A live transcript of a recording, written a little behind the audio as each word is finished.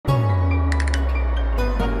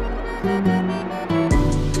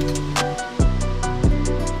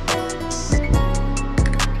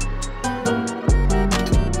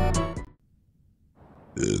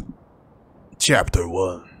Chapter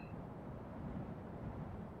 1.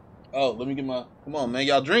 Oh, let me get my. Come on, man.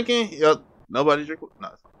 Y'all drinking? Yep. Nobody drinking? No,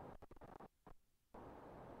 it's fine.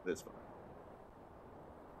 That's fine.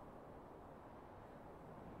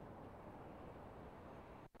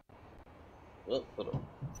 Oh, hold on.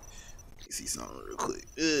 Let me see something real quick.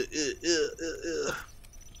 See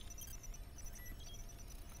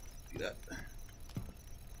that?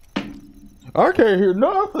 I can't hear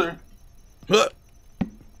nothing. I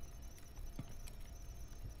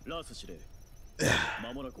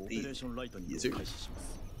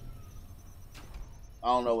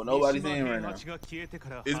don't know what nobody's saying right now.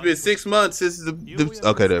 It's been 6 months since the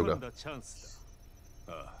okay, there we go.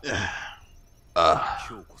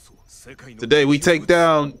 Today we take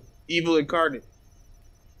down evil incarnate.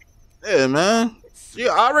 Yeah, man. Yeah,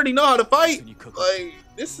 I already know how to fight. Like,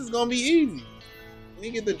 this is gonna be easy. Let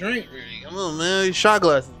me get the drink ready. Come on, man. Shot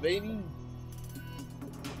glasses, baby.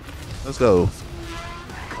 Let's go.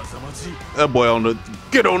 That boy on the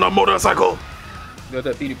get on the motorcycle. Got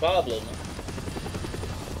that Petey Pablo, man.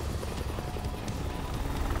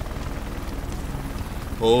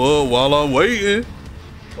 Oh, while I'm waiting.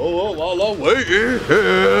 Oh, while I'm waiting.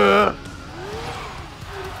 Yeah.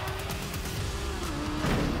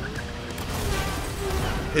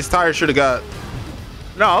 His tire should have got.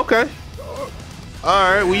 No, okay.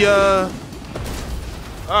 All right, we all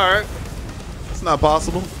right. It's not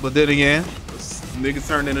possible, but then again, niggas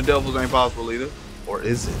turned into devils ain't possible either, or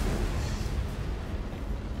is it?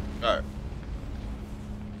 All right.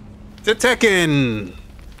 To Tekken.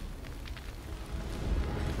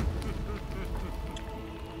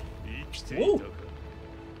 Woo.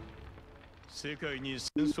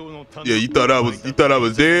 Yeah, you thought I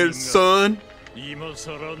was dead, son?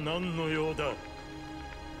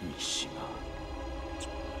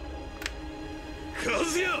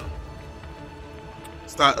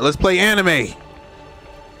 Stop, let's play anime.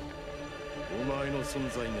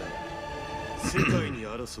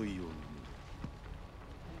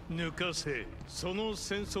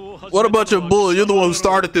 What a bunch of bull. You're the one who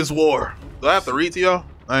started this war. Do I have to read to y'all?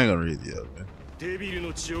 I ain't gonna read to y'all, man.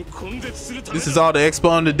 This is all the expo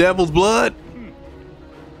on the devil's blood?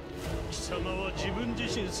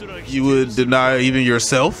 You would deny even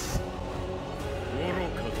yourself?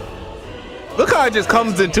 Look how it just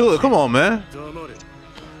comes into it. Come on, man.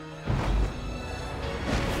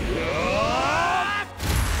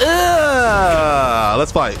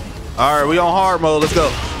 Let's fight. All right, we on hard mode. Let's go.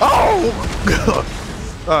 Oh!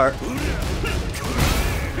 All right.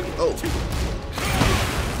 Oh.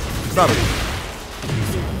 Stop it.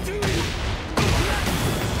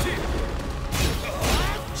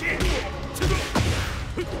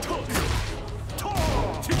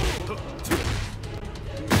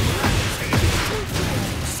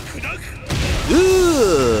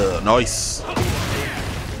 Nice.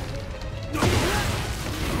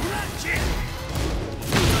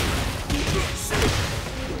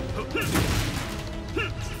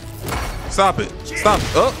 Stop it. Stop it.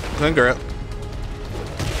 Oh, couldn't grab.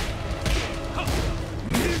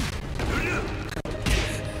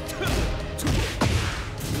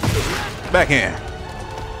 Backhand.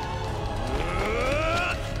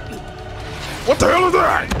 What the hell is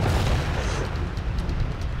that?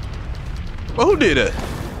 Well, who did it?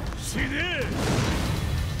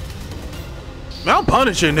 Man, I'm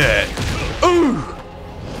punishing that. Ooh.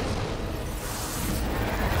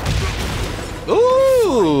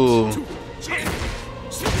 Ooh.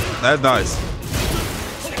 That's nice.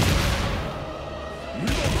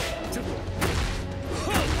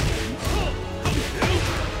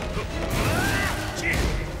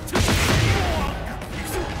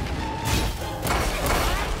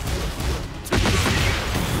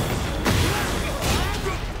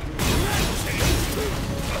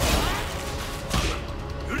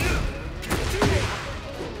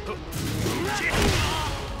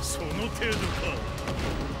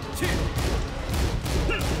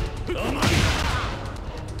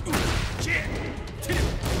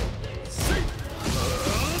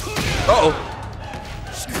 Uh-oh.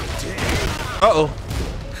 Uh-oh.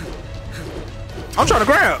 I'm trying to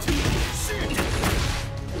grab.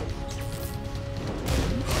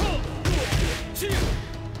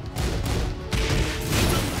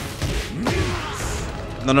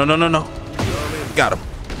 No, no, no, no, no. Got him.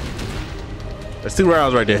 There's 2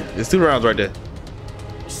 rounds right there. There's 2 rounds right there.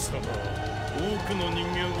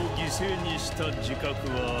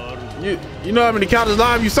 You know how many countless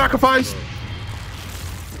lives you sacrificed?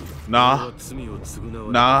 Nah.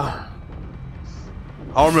 Nah.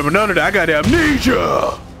 I don't remember none of that. I got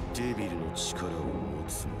amnesia.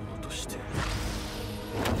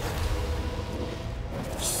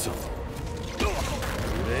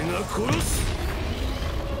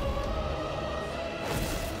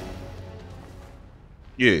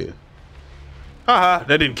 Yeah. Haha,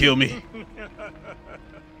 that didn't kill me.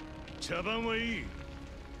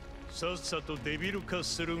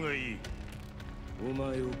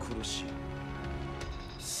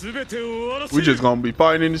 We just gonna be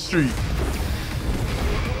fighting in the street.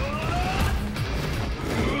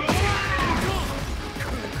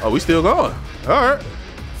 Oh, we still going. All right.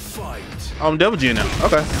 I'm Devil G now.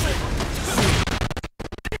 Okay.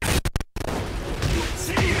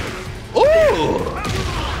 Ooh.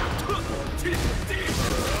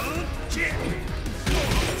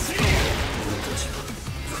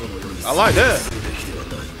 I like that.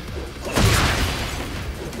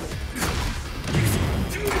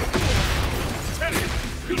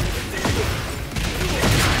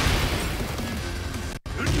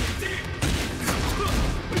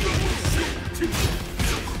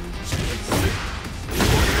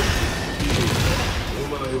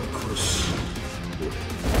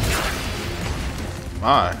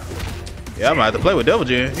 Alright. Yeah, I might have to play with Devil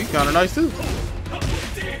Jin. He's kind of nice too.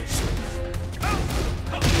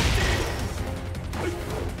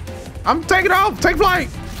 I'm taking off. Take flight.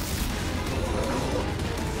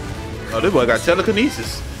 Oh, this boy got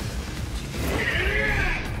telekinesis.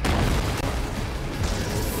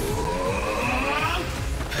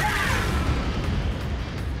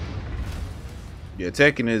 Yeah,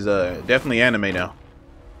 Tekken is definitely anime now.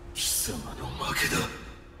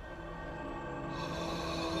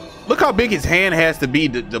 Look how big his hand has to be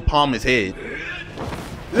to palm his head.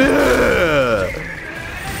 Ugh.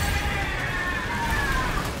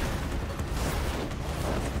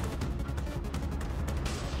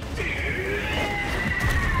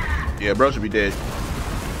 Yeah, bro should be dead.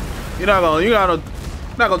 You're not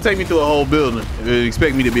gonna take me through a whole building and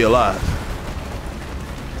expect me to be alive.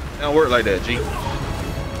 It don't work like that, G.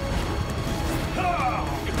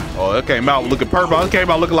 Oh, it came out looking purple. It came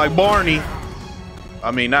out looking like Barney. I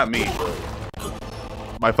mean, not me.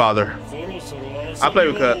 My father. I play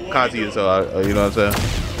with Kazuya, so you know what I'm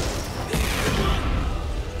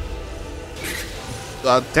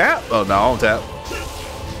saying? Tap? Oh, no, I don't tap.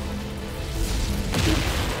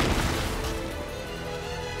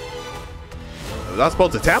 Was I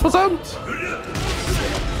supposed to tap or something?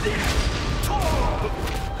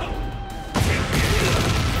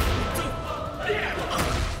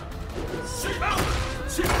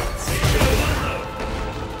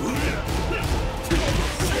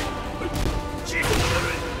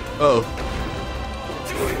 Uh-oh.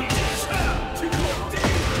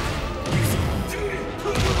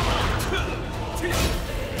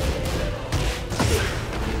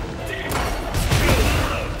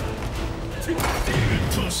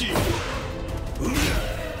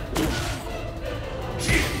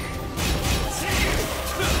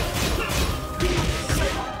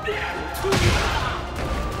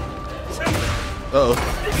 Uh-oh.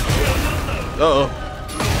 Uh-oh.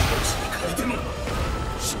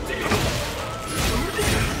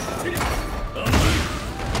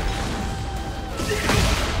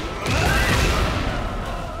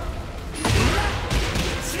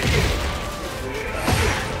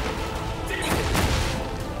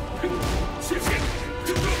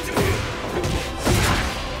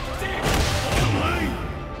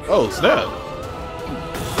 Oh, snap.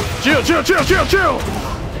 Chill, chill, chill, chill, chill.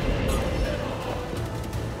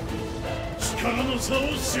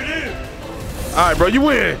 All right, bro, you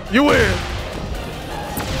win. You win.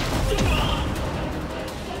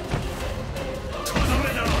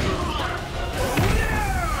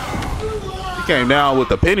 He came down with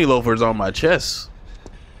the penny loafers on my chest.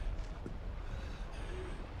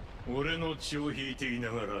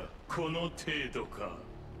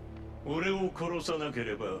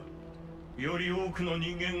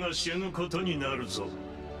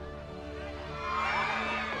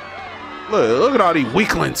 Look at all these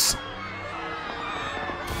weaklings.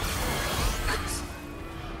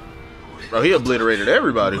 Bro, he obliterated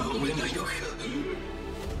everybody.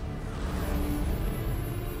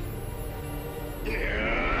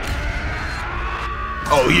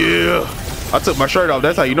 Oh yeah. I took my shirt off.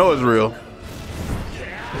 That's how you know it's real.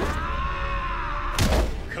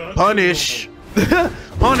 Punish.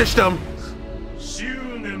 Punish them.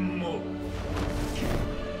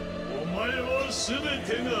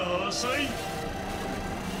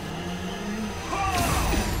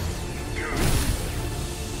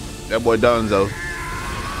 That boy Dunzo.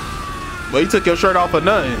 But he took your shirt off for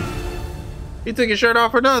nothing. He took your shirt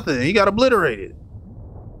off for nothing. He got obliterated.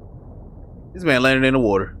 This man landed in the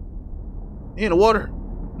water. He in the water?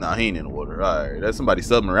 Nah, he ain't in the water. Alright, that's somebody's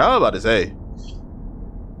submarine. I was about to say.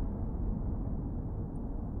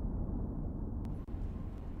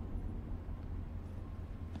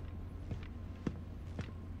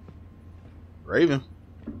 Raven.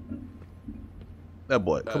 That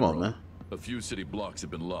boy, come on, Admiral, man. A few city blocks have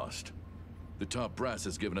been lost. The top brass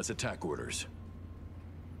has given us attack orders.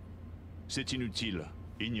 C'est inutile.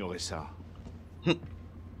 Ignorez ça.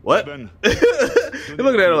 What? Ben, You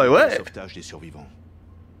looking at her like, what? sauvetage des survivants.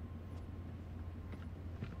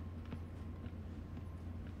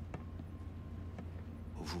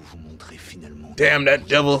 Vous vous montrez finalement. Damn, that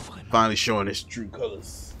devil finally showing his true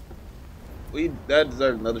colors. That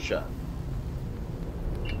deserves another shot.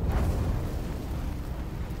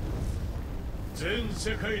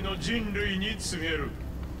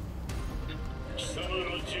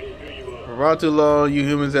 For far too long, you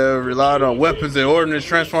humans have relied on weapons and ordnance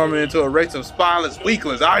transforming into a race of spineless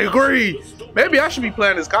weaklings. I agree. Maybe I should be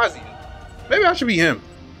playing as Kazuya. Maybe I should be him.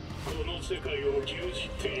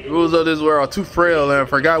 The rules of this world are too frail and I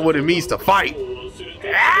forgot what it means to fight.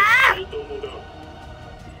 Ah!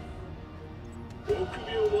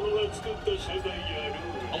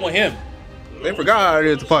 I want him. They forgot how it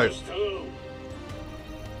is to fight.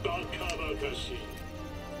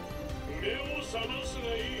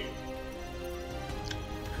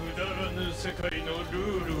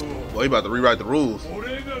 Well, he about to rewrite the rules.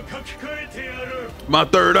 My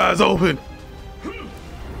third eye's open.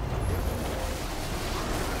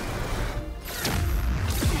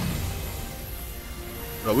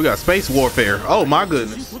 Oh, we got space warfare. Oh my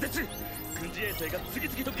goodness.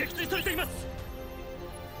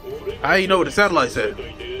 How you know what the satellite said?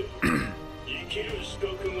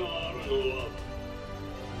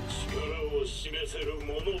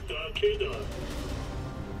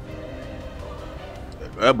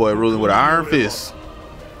 That boy ruling with an iron fist.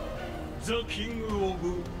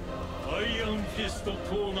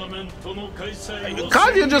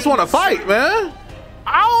 Kazuya just want to fight, man.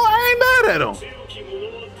 I ain't mad at him.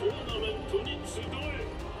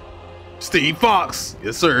 Steve Fox,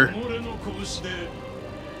 yes sir.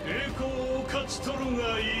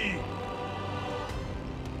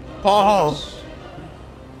 Paul.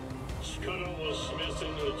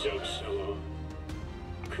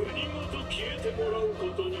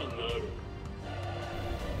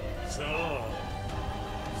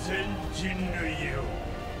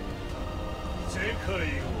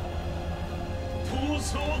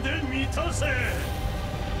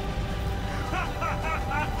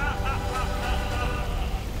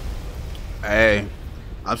 Hey,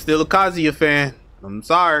 I'm still a Kazuya fan. I'm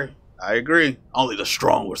sorry. I agree. Only the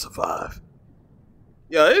strong will survive.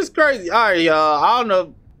 Yeah, it's crazy. All right, y'all. I don't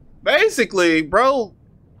know. Basically, bro,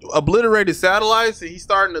 obliterated satellites and he's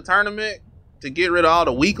starting the tournament to get rid of all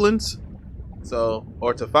the weaklings. So,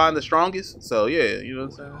 or to find the strongest. So, yeah, you know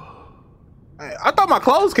what I'm saying? Hey, I thought my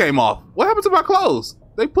clothes came off. What happened to my clothes?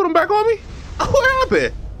 They put them back on me? What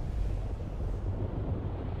happened?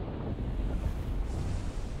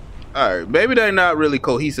 Alright, maybe they're not really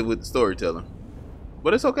cohesive with the storytelling.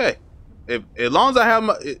 But it's okay. As long as I have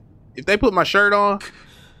my... If they put my shirt on,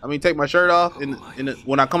 I mean take my shirt off, and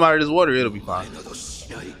when I come out of this water, it'll be fine.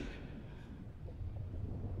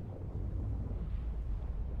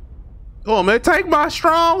 Come on, man, take my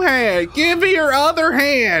strong hand. Give me your other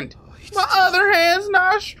hand. My other hand's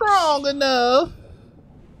not strong enough.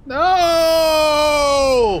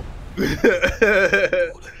 No!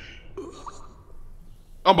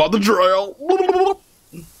 I'm about to drown.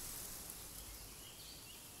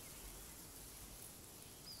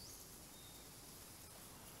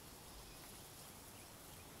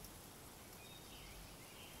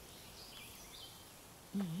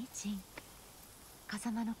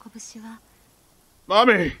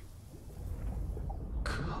 Mommy.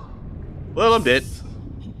 Well, I'm dead.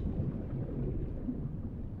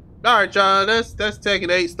 Alright, y'all, that's Tekken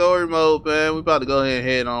 8 story mode, man. We about to go ahead and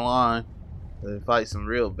head online and fight some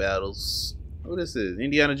real battles. What is this?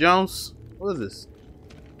 Indiana Jones? What is this?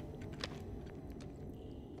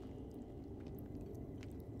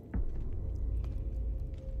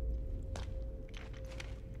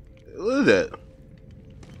 What is that?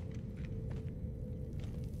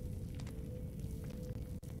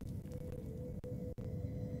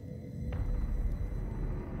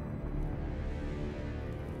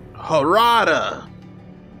 Harada.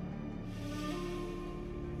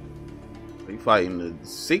 We fighting the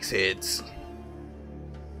 6 heads.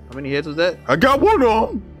 How many heads was that? I got one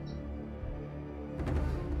of them.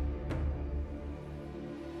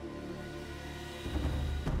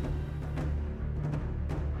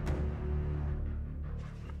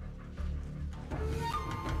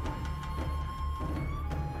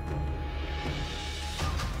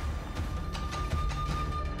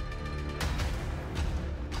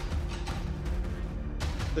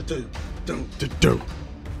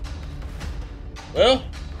 Well,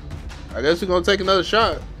 I guess we're gonna take another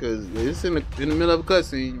shot because it's in the middle of a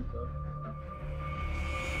cutscene.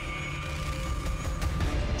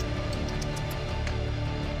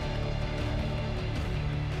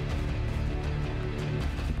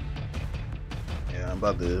 Yeah, I'm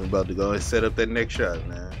about to go and set up that next shot,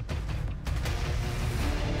 man.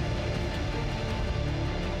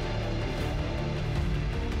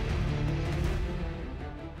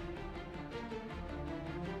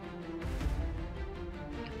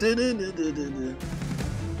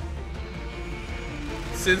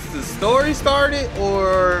 Since the story started,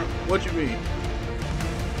 or what you mean?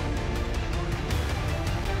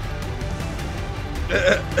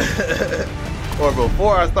 Or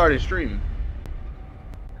before I started streaming?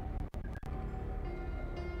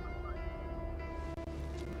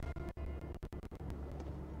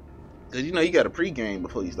 Cause you know you got a pregame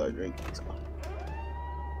before you start drinking.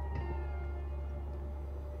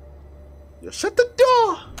 Yo, shut the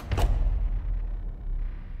door.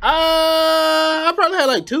 I probably had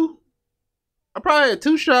like two. I probably had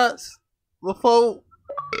 2 shots before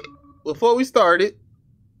we started.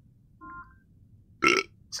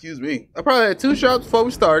 Excuse me. I probably had 2 shots before we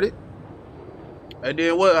started. And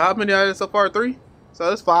then what? How many I had so far? 3. So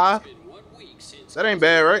that's 5. That ain't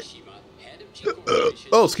bad, right?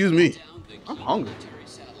 Oh, excuse me. I'm hungry.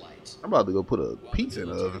 I'm about to go put a pizza in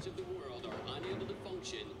the oven.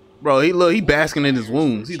 Bro, he basking in his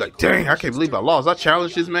wounds. He's like, dang, I can't believe I lost. I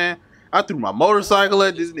challenged this man. I threw my motorcycle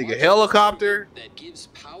at this nigga helicopter.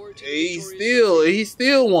 He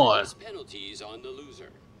still won.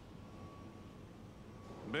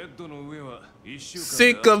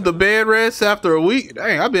 Sick of the bed rest after a week.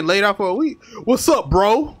 Dang, I've been laid out for a week. What's up,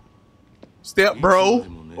 bro? Step bro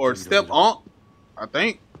or step aunt, I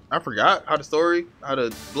think. I forgot how the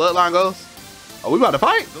bloodline goes. Oh, we about to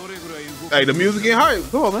fight? Hey, the music getting hype.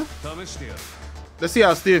 Come on, man. Let's see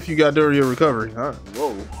how stiff you got during your recovery. All right.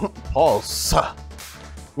 Whoa. Pause.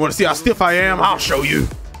 You want to see how stiff I am? I'll show you.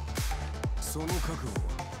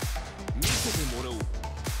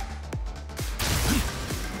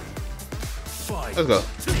 Let's go.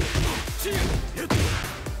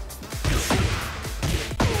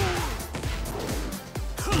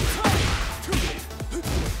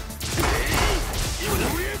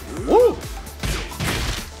 Woo!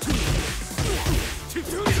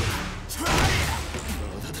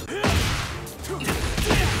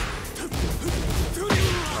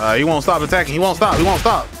 He won't stop attacking. He won't stop. He won't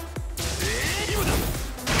stop.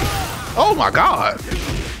 Oh my God.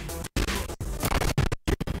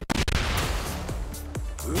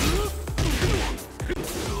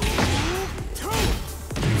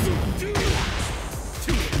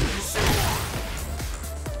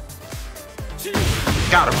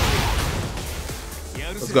 Got him.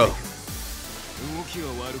 Let's go.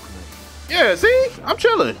 Yeah, see? I'm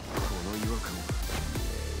chilling.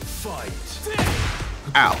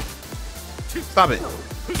 Ow. Stop it.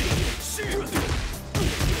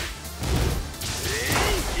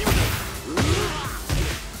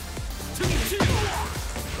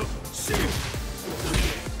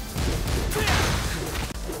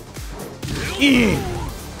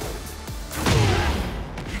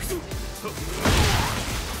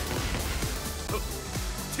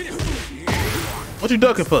 What you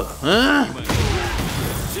ducking for, huh?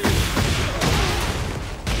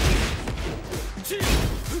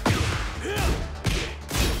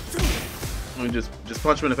 Let me just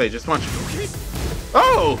punch him in the face. Just punch him.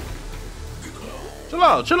 Oh! Chill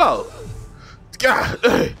out, chill out. God,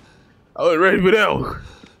 hey. I was ready for that one.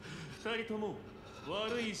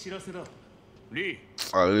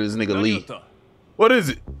 Oh, this nigga Lee. What is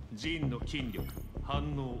it? Jin,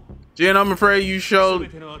 I'm afraid you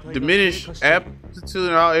showed diminished aptitude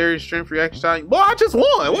in all areas, strength, reaction time. Boy, I just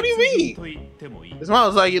won. What do you mean? It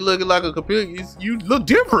smells like you're looking like a computer. You look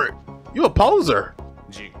different. You a poser.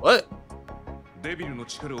 What?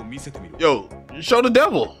 Yo, show the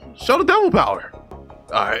devil. Show the devil power.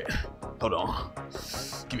 All right. Hold on.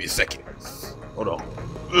 Give me a second. Hold on.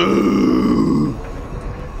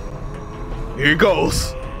 Here it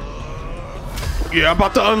goes. Yeah, I'm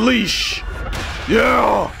about to unleash.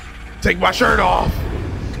 Yeah. Take my shirt off.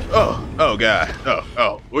 Oh God.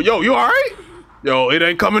 Oh. Well, yo, you all right? Yo, it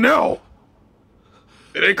ain't coming out.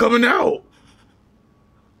 It ain't coming out.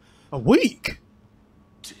 A week.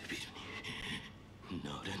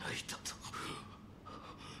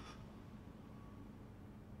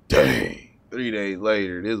 Dang. 3 days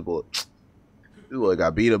later, this boy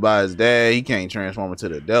got beat up by his dad. He can't transform into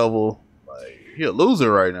the devil. Like, he a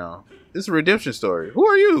loser right now. This is a redemption story. Who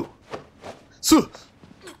are you?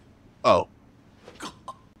 Oh.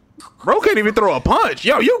 Bro can't even throw a punch.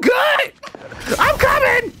 Yo, you good? I'm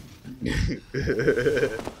coming.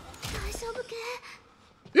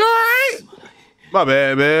 You alright? My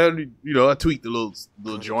bad, man. You know, I tweaked the little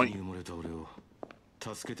joint.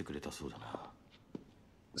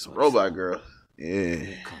 It's a robot girl. Yeah.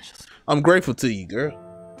 I'm grateful to you, girl.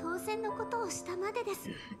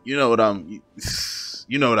 You know what I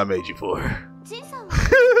made you for.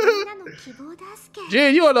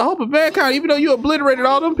 Jin, you are the hope of mankind, even though you obliterated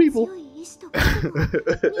all them people.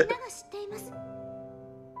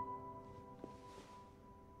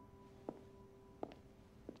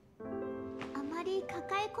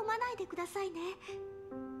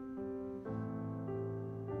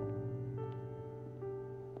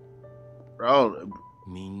 Bro,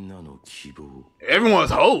 everyone's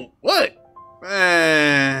hope. What?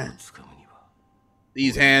 Man.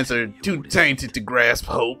 These hands are too tainted to grasp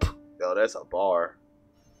hope. Yo, that's a bar.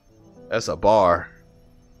 That's a bar.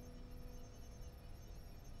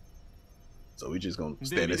 So we just gonna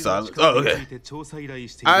stand in silence. Oh, okay.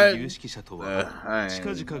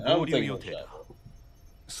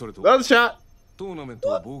 Another shot. トーナメント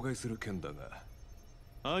を妨害する件だが、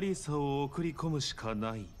アリサを送り込むしか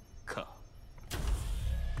ないか。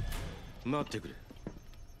待ってくれ。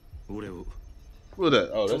俺を。Who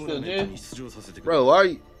that? Oh, that's still Jin? Bro, why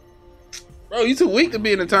you? Bro, you too weak to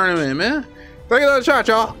be in the tournament, man. Take another shot,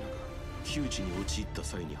 y'all. 窮地に陥った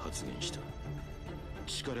際に発言した。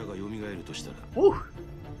力が蘇るとしたら、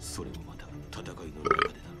それもまた戦いの中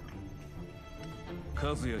でだろう。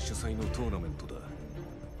カズヤ主催のトーナメントだ。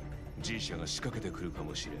G 社が仕掛けてくるか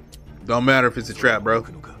もしれん。Don't matter if it's a trap, bro.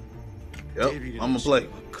 Yep, I'm gonna play.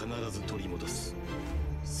 必ず取り戻す。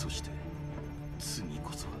そして次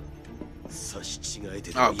こそは差し違え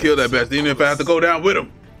て。I'll kill that bastard, even if I have to go down with him.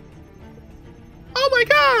 Oh my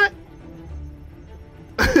god!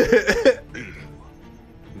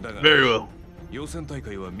 Very well. 予選大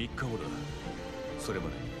会は3日後だ。それま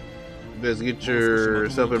で。Best get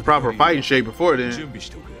yourself in proper fighting shape before then. 準備し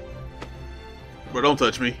ておけ。 Bro, don't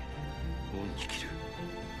touch me.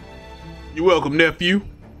 You're welcome, nephew.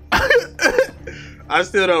 I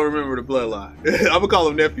still don't remember the bloodline. I'm gonna call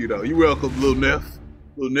him nephew though. You welcome, little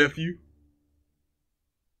nephew.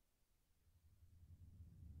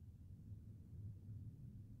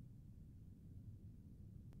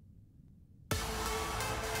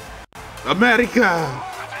 America.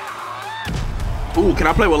 Ooh, can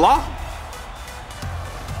I play with Law?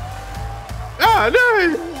 Ah,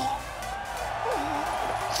 damn.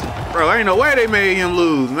 Bro, ain't no way they made him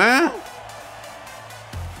lose, man.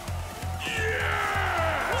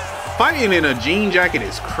 Fighting in a jean jacket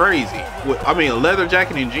is crazy. I mean, a leather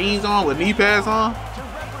jacket and jeans on with knee pads on.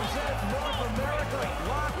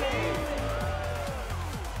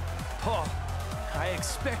 Paul, I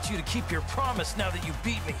expect you to keep your promise now that you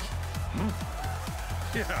beat me.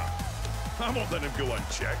 Yeah, I won't let him go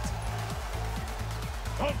unchecked.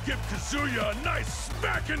 I'll give Kazuya a nice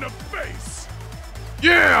smack in the face.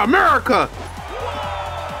 Yeah, America!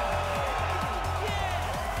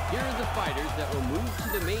 Here are the fighters that will move to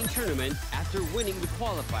the main tournament after winning the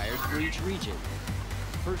qualifiers for each region.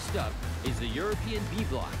 First up is the European B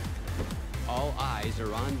block. All eyes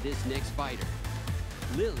are on this next fighter,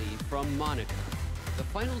 Lily from Monaco. The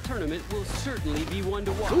final tournament will certainly be one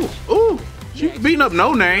to watch. Ooh, she's beating up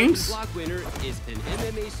no names. The block winner is an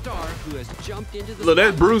MMA star who has jumped into the. Look,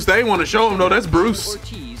 that's Bruce. They want to show him though. That's Bruce.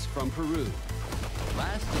 Ortiz from Peru.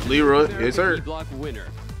 Last, Leroy, yes sir. B-block winner,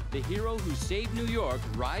 the hero who saved New York,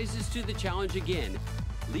 rises to the challenge again.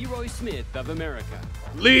 Leroy Smith of America.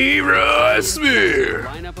 Leroy Smith.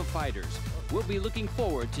 Lineup of fighters. We'll be looking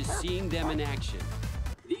forward to seeing them in action.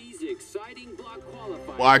 These exciting block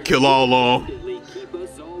qualifiers. Why kill all of them?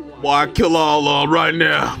 Why kill all of them right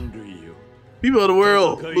now? People of the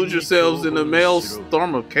world, lose yourselves in the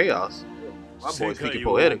maelstrom of chaos. My boy's speaking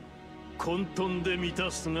poetic.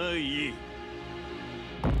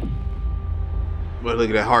 But look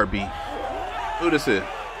at that heartbeat. Who this is?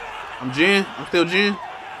 I'm Jin. I'm still Jin.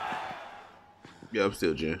 Yeah, I'm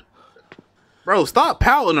still Jin. Bro, stop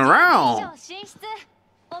pouting around.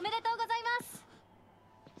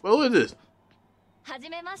 What is this? はじ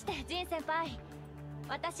めまして、ジン先輩。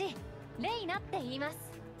私、レイナって言います。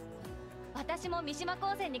私も三島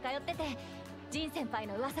高専に通ってて、ジン先輩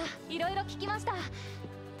の噂、いろいろ聞きました。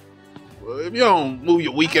Well, if you don't move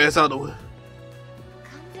your weak ass out the way. 完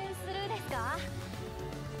全スルーですか？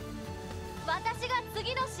私が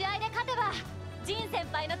次の試合で勝てば、ジン先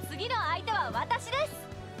輩の次の相手は私です。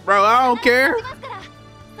Bro, I don't care.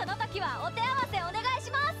 その時はお手合わせお願いし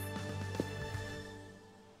ます。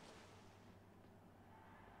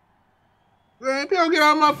 Man, if y'all get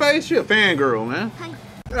out of my face, she a fangirl, man.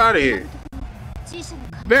 Get out of here.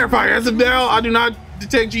 Verify as of now, I do not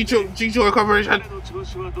detect G-Joy Corporation. 調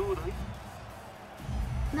子はどうだ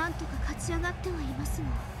い？なんとか勝ち上がってはいますが。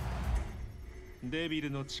デビル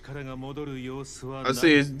の力が戻る様子は。I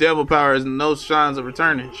see his devil power has no signs of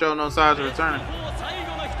returning. Show no signs of returning. 最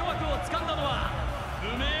後の一枠を掴んだのは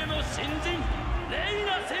無名の新人レイ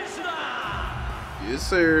ナ選手だ。 Yes,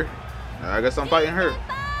 sir. I guess I'm fighting her.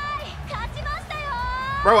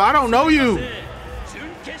 Bro, I don't know you. 準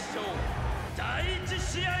決勝第一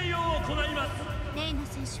試合を行います。レイナ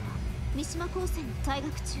選手は三島高専に在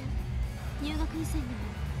学中。入学以前にも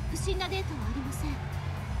不審なデータはありませ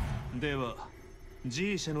ん。では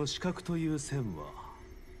G 社の資格という線は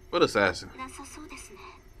What assassin? なさそうですね。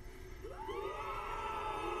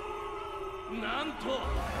なんと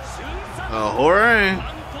Hooray.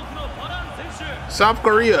 South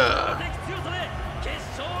Korea.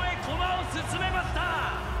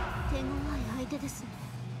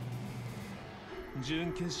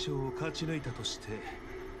 準決勝を勝ち抜いたとして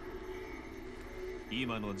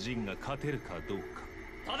今のジンが勝てるかどうか。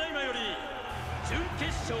ただいまより準決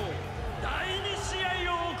勝第二試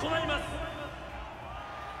合を行います。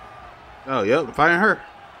 Oh, yep, fighting her.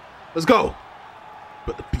 Let's go.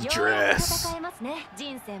 But the beat your ass. 戦えますね、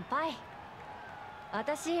ジン先輩。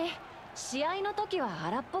私、試合の時は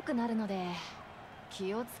荒っぽくなるので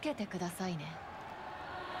気をつけてくださいね。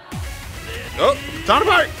 Oh, time to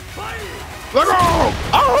fight. Let's go.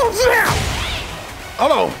 Oh, snap.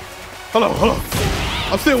 Hold on. Hold on, hold on.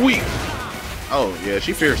 I'm still weak. Oh, yeah,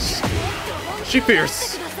 she fierce. She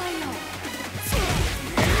fierce.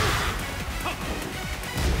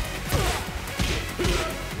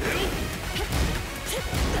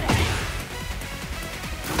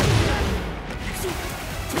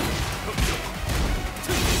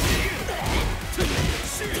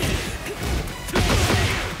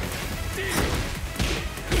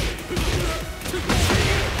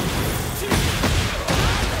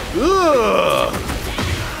 Ugh.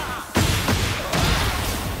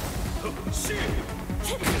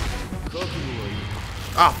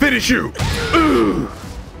 I'll finish you. Ugh.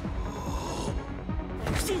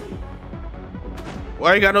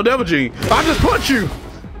 Why you got no double G? I just punch you.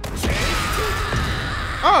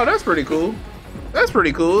 Oh, that's pretty cool. That's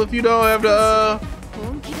pretty cool. If you don't have the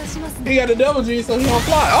he got the double G, so he don't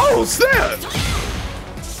fly. Oh snap!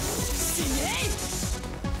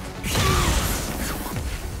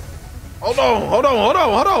 Hold on, hold on, hold on,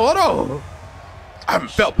 hold on, hold on. I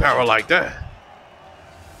haven't felt power like that.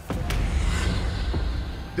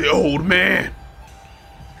 The old man.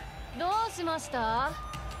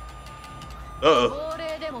 Uh-oh.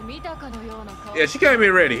 Yeah, she came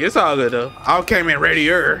in ready. It's all good though. I came in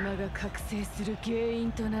readier.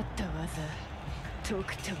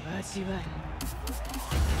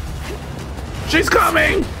 She's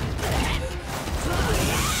coming!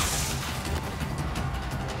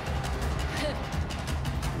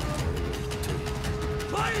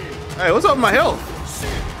 Hey, what's up with my health?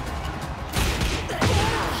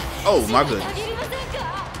 Oh my goodness.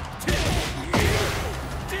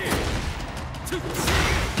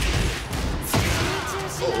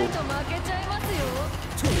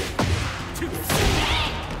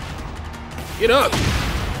 Get up!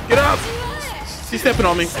 Get up! She's stepping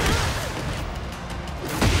on me.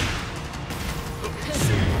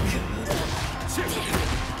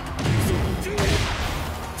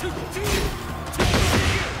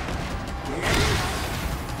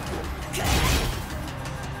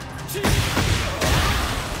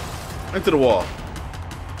 Into the wall.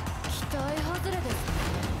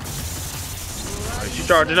 Right, she's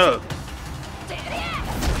charging up.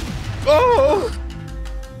 Oh!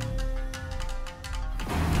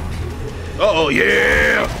 Uh-oh,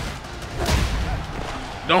 yeah!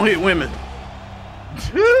 Don't hit women.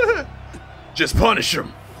 Just punish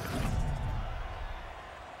them.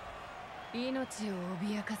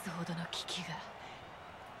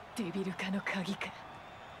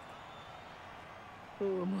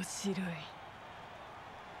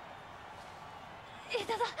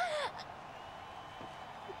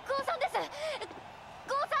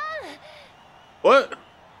 What?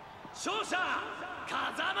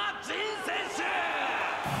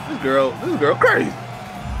 This girl crazy.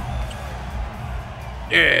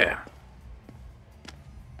 Yeah.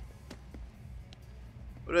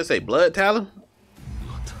 What did I say? Blood talent?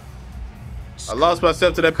 I lost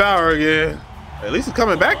myself to that power again. At least it's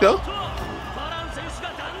coming back though.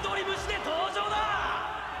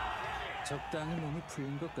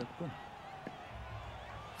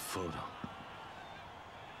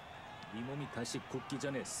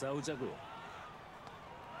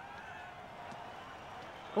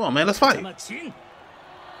 Come on, man, let's fight. Let's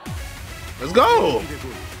go.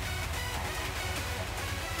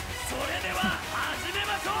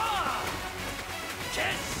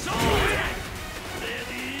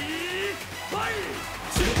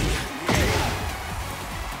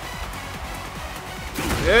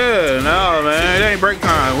 ain't break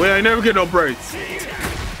time. We ain't never get no breaks.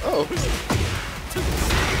 Oh.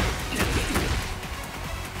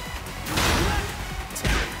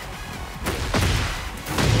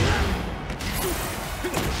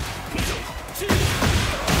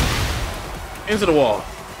 Into the wall.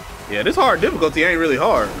 Yeah, this hard difficulty ain't really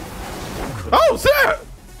hard. Oh, snap!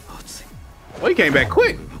 Well, he came back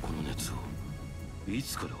quick.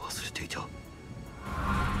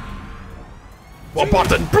 What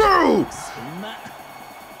button? Bro!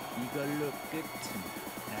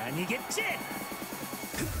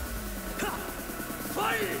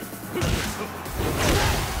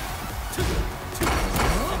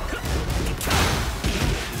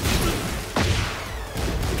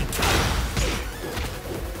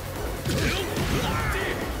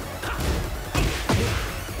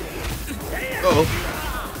 Uh-oh.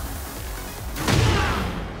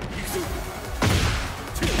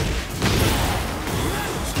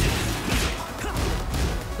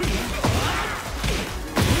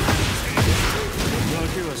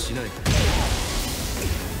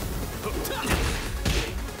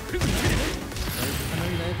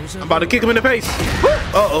 I'm about to kick him in the face.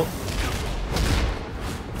 Uh-oh.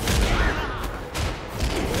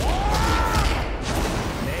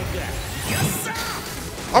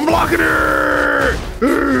 I'm blocking her!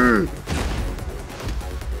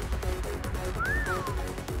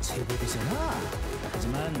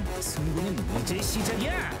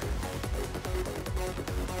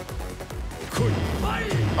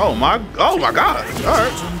 Oh my god. All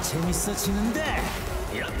right.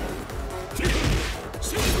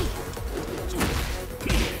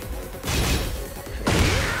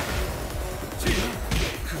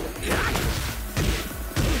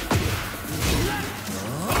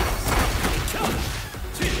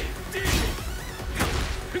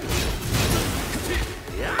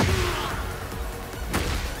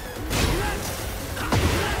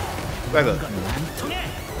 Back up.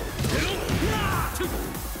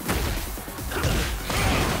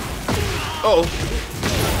 Uh-oh.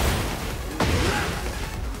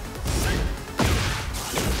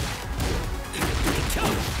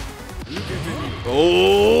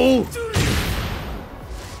 Oh!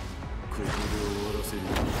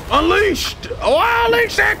 Unleashed! Oh, I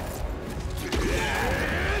unleashed it!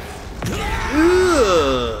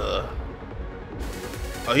 Ugh.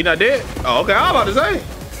 Oh, he not dead? Oh, okay. I'm about to say.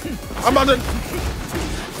 I'm about to.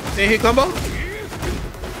 See hit combo?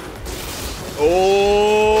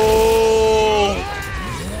 Oh!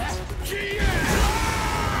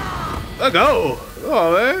 Let's go.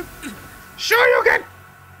 Oh, man. Sure you can.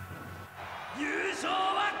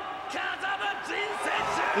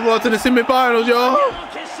 We're going to the semifinals, y'all.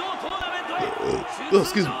 Oh,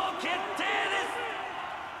 excuse me.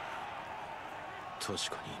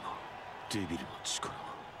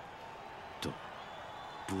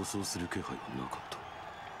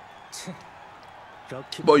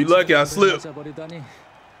 Boy, you lucky I slipped.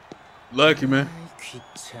 Lucky, man.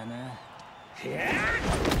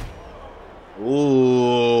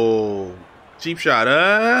 Ooh. Cheap shot,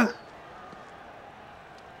 huh?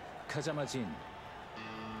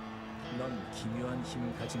 넌 기묘한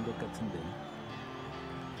힘을 가진 것 같은데.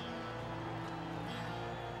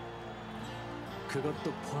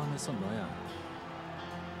 그것도 포함해서 너야.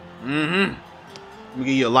 Mm-hmm. Let me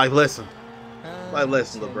give you a life lesson. Life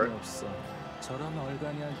lesson, little bro. 저런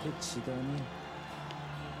얼간이한테 지다니.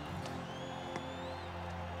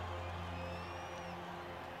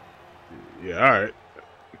 Yeah, all right.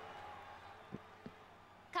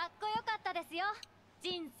 かっこよかったですよ、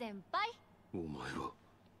ジン先輩。お前は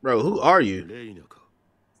Bro, who are you? レイナか。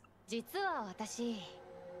実は私、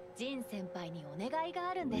ジン先輩にお願いが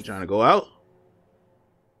あるんで You す。 trying to go out?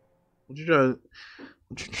 What you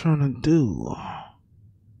trying to do?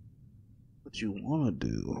 What you wanna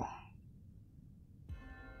do?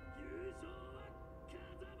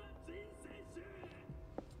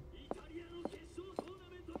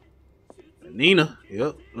 Nina,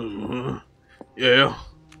 yep. Yeah.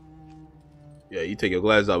 Yeah, you take your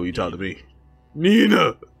glasses out when you talk to me.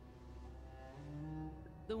 Nina!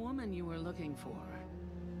 The woman you were looking for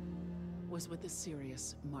was with a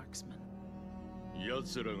serious marksman.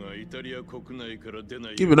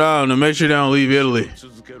 Keep an eye on them. Make sure they don't leave Italy.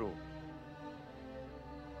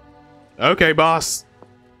 Okay, boss.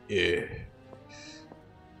 Yeah.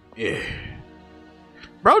 Yeah.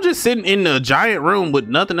 Bro just sitting in the giant room with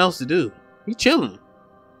nothing else to do. He chilling.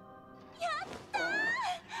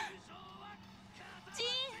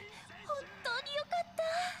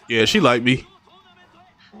 Yeah, she like me.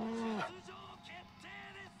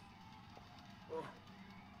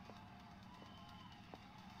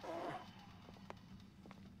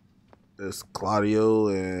 It's Claudio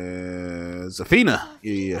and Zafina.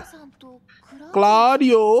 Yeah.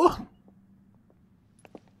 Claudio.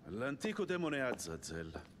 L'antico demone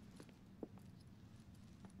Azazel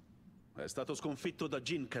è stato sconfitto da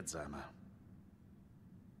Jin Kazama.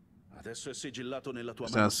 Adesso è sigillato nella tua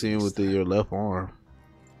It's mano not seen with sinistra. your left arm.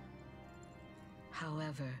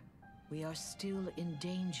 However, we are still in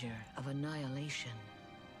danger of annihilation.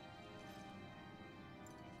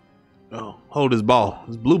 Oh, hold his ball.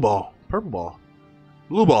 His blue ball. Purple ball.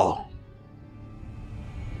 Blue ball.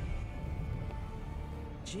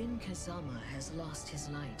 Jin Kazama has lost his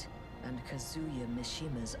light, and Kazuya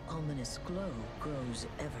Mishima's ominous glow grows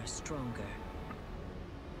ever stronger.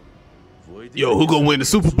 Yo, who gonna win the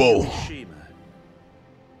Super Bowl?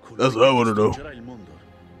 That's what I want to know.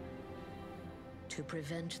 To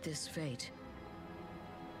prevent this fate,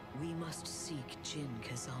 we must seek Jin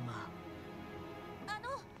Kazama.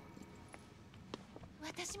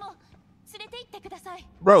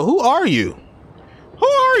 Bro, who are you? Who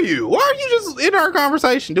are you? Why are you just in our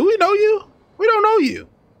conversation? Do we know you? We don't know you.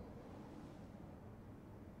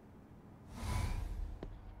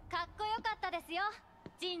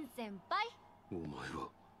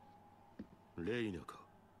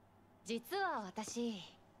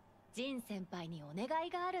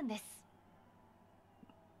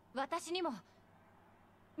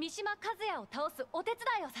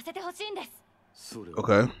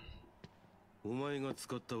 Okay. お前が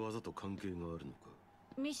使った技と関係があるのか。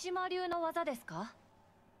三島流の技ですか？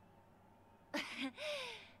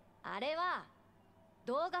あれは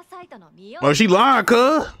動画サイトの見よう。 Oh, she lying,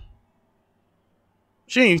 cuz.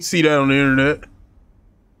 She ain't see that on the internet.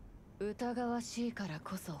 疑わしいから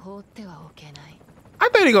こそ放ってはおけない。 I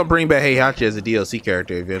think they're gonna bring back Heihachi as a DLC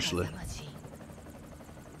character eventually.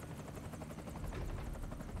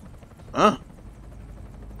 Huh?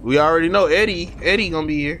 We already know Eddie. Eddie gonna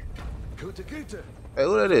be here. Gute Güte. Hey,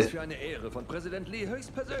 who that is? Für eine Ehre, von Präsident Lee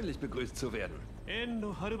höchstpersönlich begrüßt zu werden.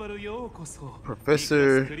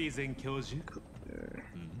 Professor.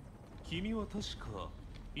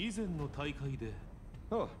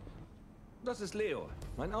 Oh, das ist Leo,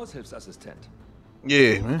 mein Aushilfsassistent.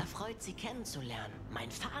 Yeah, man. Freut Sie kennenzulernen.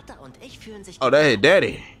 Mein Vater und ich fühlen sich. Oh, that hit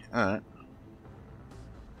Daddy. All right.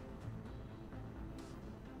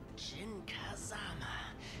 Jin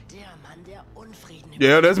Kazama, der Mann der Unfrieden.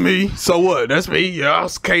 Yeah, that's me. So what? That's me. Yeah,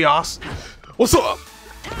 it's chaos. What's up?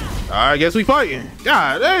 I guess we fighting.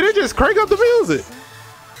 God, hey, they just crank up the music.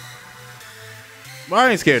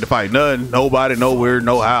 I ain't scared to fight nothing. Nobody, nowhere,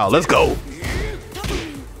 no how. Let's go.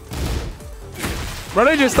 Bro,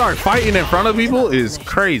 they just start fighting in front of people is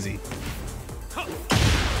crazy.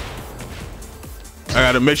 I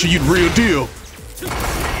gotta make sure you the real deal.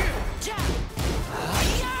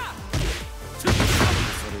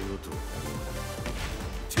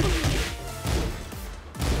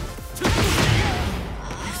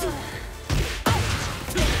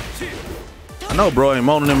 I know, bro, ain't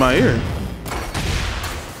moaning in my ear.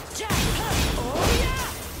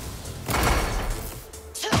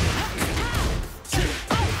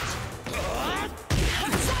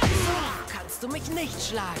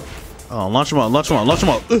 Oh, launch him up, launch him up, launch him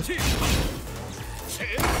up.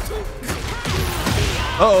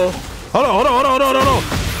 Uh-oh. Hold on, hold on, hold on, hold on, hold on.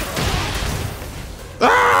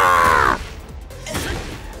 Ah!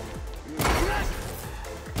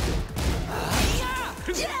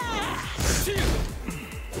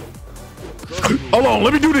 Hold on,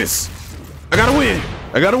 let me do this. I gotta win.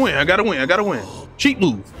 I gotta win. I gotta win. I gotta win. Cheat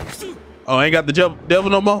move. Oh, I ain't got the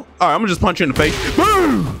devil no more? All right, I'm gonna just punch you in the face.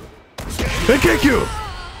 Boom! They kick you.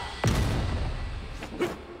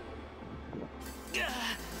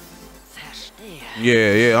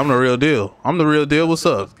 Yeah, yeah, I'm the real deal. I'm the real deal. What's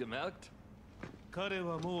up?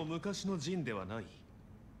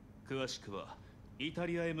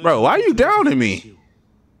 Bro, why are you downing me?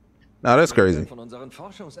 Nah, that's crazy. Von unseren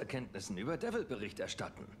Forschungserkenntnissen über Devil Bericht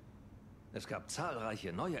erstatten. Es gab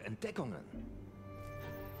zahlreiche neue Entdeckungen.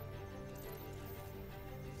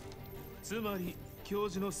 つまり教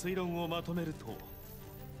授の推論をまとめると、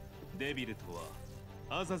デビルとは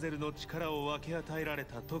アザゼルの力を分け与えられ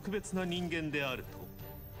た特別な人間である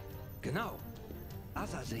と。Genau.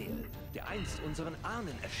 Azazel, der einst unseren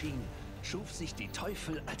Ahnen erschien, schuf sich die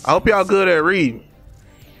Teufel als. I hope y'all good at reading.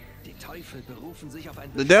 Die Teufel berufen sich auf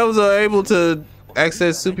ein. The devils are able to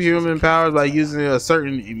access superhuman powers by using a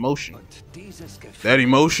certain emotion. That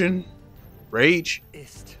emotion? Rage?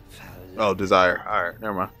 Oh, desire. Alright,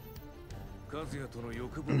 never mind.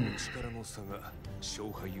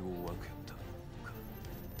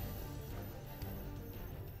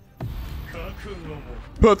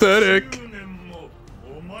 Pathetic.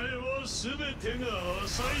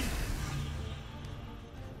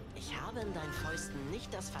 habe in deinen Fäusten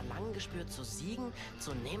nicht das Verlangen gespürt, zu siegen,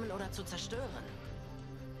 zu nehmen oder zu zerstören.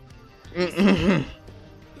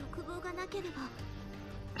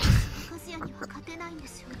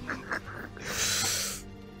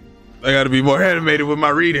 I gotta be more animated with my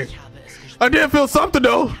reading. I did feel something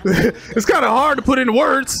though. It's kind of hard to put into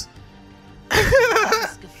words.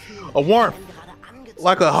 A warmth,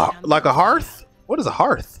 like a hearth. What is a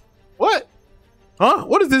hearth? What? Huh?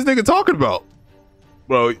 What is this nigga talking about,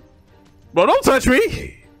 bro? Bro, don't touch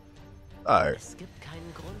me. All right.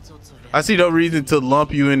 I see no reason to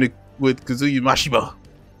lump you into with Kazuya Mashima.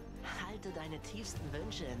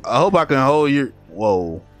 I hope I can hold your.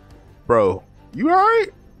 Whoa, bro, you all right?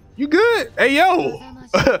 You good? Hey yo,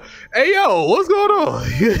 hey yo, what's going on?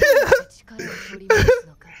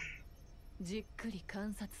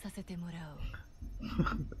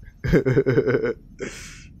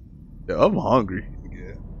 Yo, I'm hungry.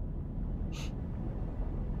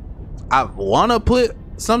 I wanna put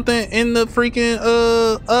something in the freaking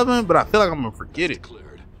oven, but I feel like I'm gonna forget it.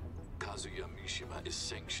 Kazuya Mishima is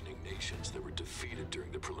sanctioning nations that were defeated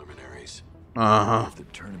during the preliminaries. If the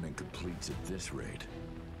tournament completes at this rate,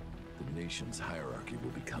 the nation's hierarchy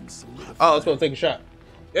will become solidified. Oh, let's go take a shot.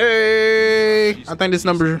 Yay! I think this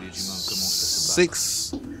number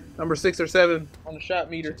 6, number 6 or 7 on the shot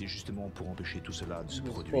meter. C'était justement pour empêcher tout cela de se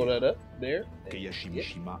Pull produire. that up there. Keihachi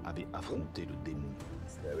Mishima avait affronté le démon.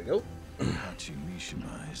 There we go. Hachi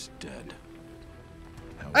Mishima is dead.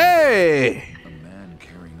 Hey! A man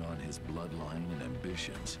carrying on his bloodline and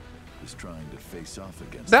ambitions is trying to face off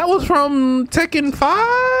against. That was from Tekken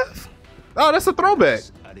 5? Oh, that's a throwback.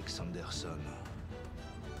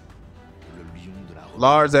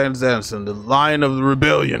 Lars Anderson, the Lion of the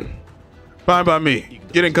Rebellion. Fine by me.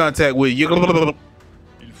 Get in contact with you.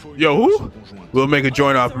 Yo, who? We'll make a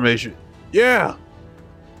joint operation. Yeah.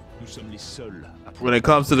 When it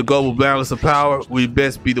comes to the global balance of power, we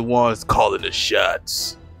best be the ones calling the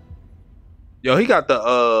shots. Yo, he got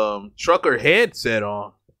the trucker headset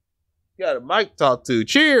on. He got a mic to talk to.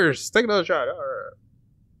 Cheers. Take another shot. All right.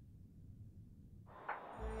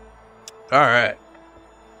 All right.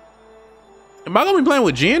 Am I gonna be playing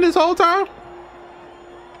with Jin this whole time?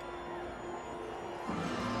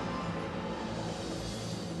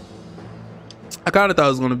 I kind of thought it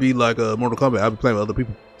was gonna be like a Mortal Kombat. I've been playing with other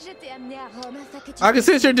people. I can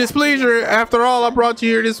sense your displeasure. After all, I brought you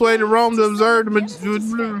here this way to Rome to observe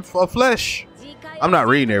the flesh. I'm not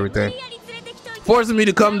reading everything. Forcing me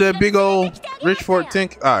to come to that big old Richford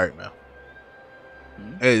Tink. All right, man.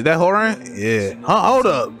 Hey, is that Horan? Yeah. Huh, hold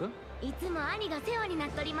up.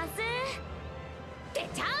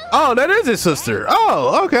 Oh, that is his sister.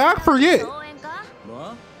 Oh, okay. I forget.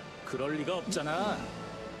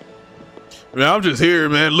 Man, I'm just here,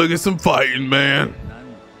 man. Look at some fighting, man.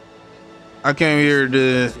 I came here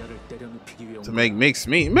to make mixed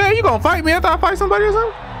meat. Man, you gonna fight me after I fight somebody or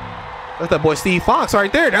something? That's that boy Steve Fox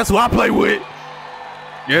right there. That's who I play with.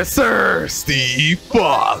 Yes, sir. Steve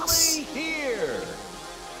Fox. Here,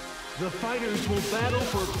 the fighters will battle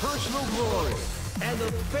for personal glory and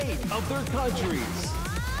the fate of their countries.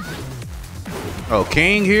 Oh,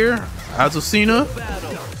 King here. Azucena.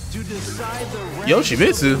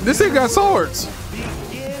 Yoshimitsu. This thing got swords.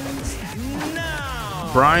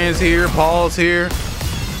 Brian's here. Paul's here.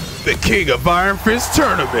 The King of Iron Fist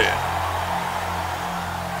tournament.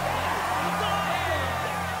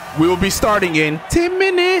 We'll be starting in 10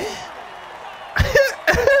 minutes.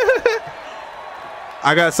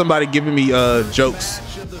 I got somebody giving me jokes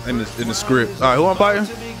in the script. All right, who I'm fighting?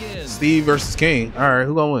 Steve versus King. All right,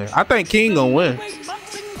 who gonna win? I think King gonna win.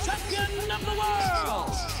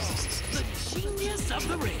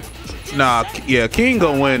 Nah, yeah, King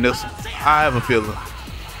gonna win this. I have a feeling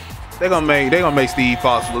they gonna make Steve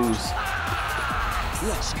Fox lose.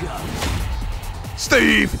 Let's go.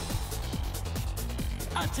 Steve.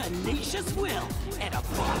 A tenacious will and a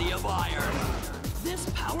body of iron. This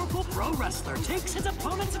powerful pro wrestler takes his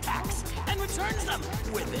opponent's attacks and returns them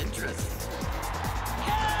with interest.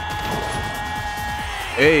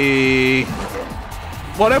 Hey.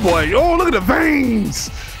 Boy, that boy. Oh, look at the veins.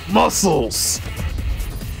 Muscles.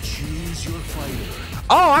 Choose your fighter.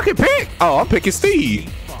 Oh, I can pick. Oh, I'm picking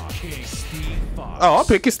Steve. Oh, I'm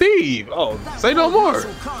picking Steve. Oh, say no more.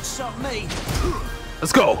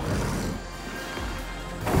 Let's go.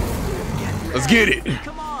 Let's get it.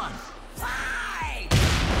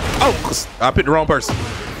 Oh, I picked the wrong person.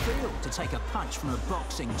 To take a punch from a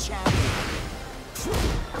boxing champion.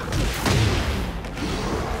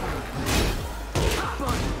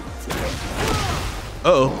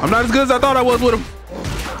 Uh-oh, I'm not as good as I thought I was with him.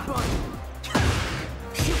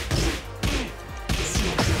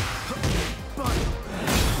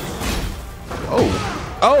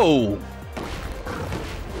 Oh.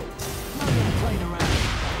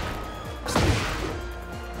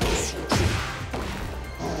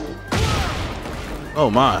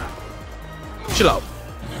 Oh my. Chill out.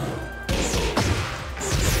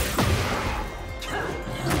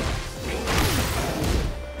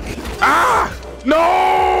 Ah!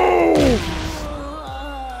 No!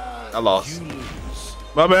 I lost.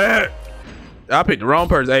 My bad. I picked the wrong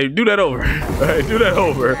person. Hey, do that over. Hey, do that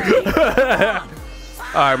over.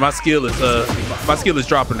 All right, my skill is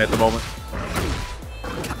dropping at the moment.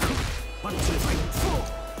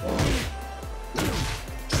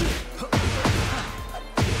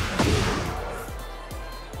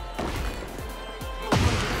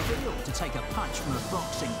 To take a punch from a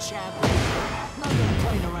boxing champion. No more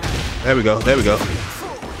playing around. There we go. There we go.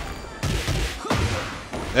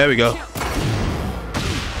 There we go.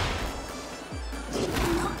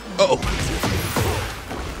 Uh-oh.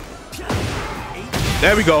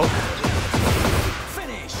 There we go.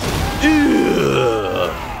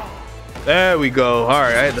 Ugh. There we go. All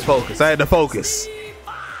right, I had to focus. I had to focus.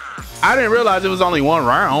 I didn't realize it was only one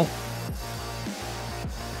round.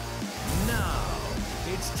 Now,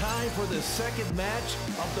 it's time for the second match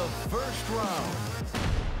of the first round.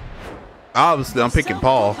 Obviously, I'm picking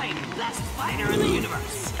Paul. Best fighter in the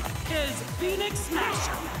universe. His Phoenix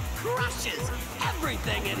Smasher crushes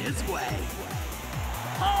everything in his way.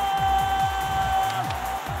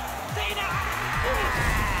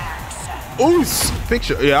 Oos!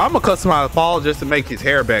 Picture. Yeah, I'm gonna customize Paul just to make his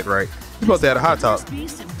hair back right. He's supposed to have a hot top.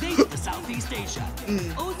 Beast invaded the Southeast Asia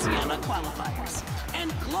Oceania qualifiers and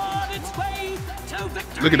clawed its way to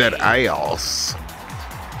victory. Look at that ass.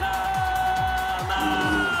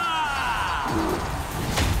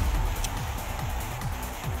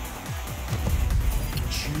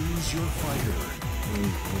 Choose your fighter.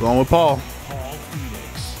 I'm going with Paul. Paul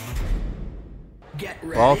Phoenix. Get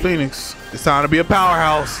ready. Paul Phoenix. It's time to be a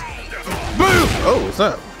powerhouse. Boom! Oh, what's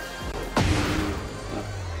up?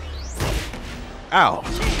 Ow.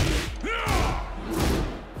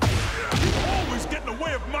 Always get in the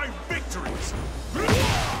way of my victories.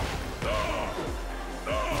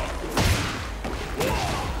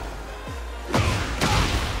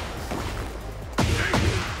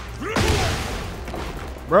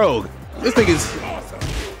 Bro, this thing is.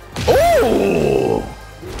 Oh!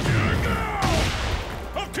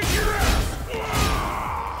 I'll kick your ass.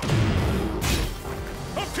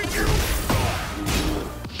 I'll kick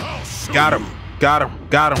you. Got him. Got him.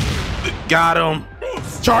 Got him. Got him.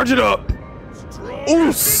 Charge it up.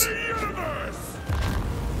 Oos.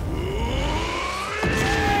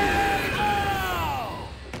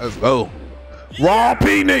 Let's go. Raw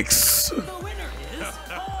Phoenix. I'm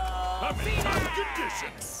in top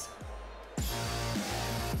condition.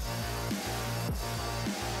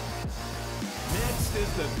 Next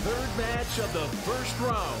is the third match of the first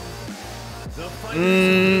round. The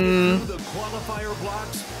fighters through the qualifier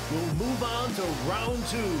blocks will move on to round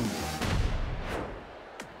 2.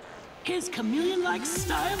 His chameleon-like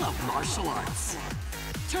style of martial arts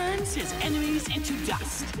turns his enemies into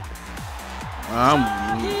dust. I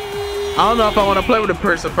don't know if I want to play with the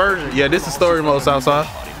Prince of Persia. Yeah, this is story mode, Southside.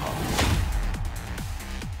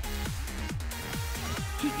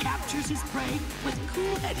 He captures his prey with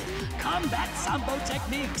cool-headed combat sambo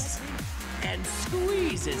techniques and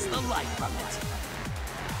squeezes the life from it.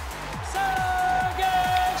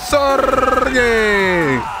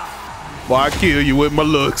 Sergey! Boy, I kill you with my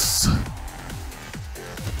looks.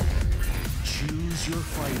 Choose your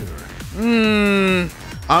fighter.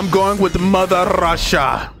 I'm going with Mother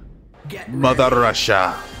Russia. Mother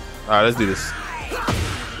Russia. All right, let's do this.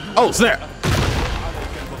 Oh, snap.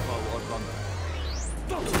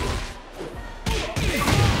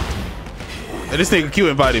 And this nigga Q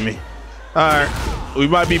invited me. All right, we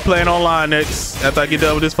might be playing online next after I get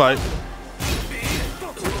done with this fight.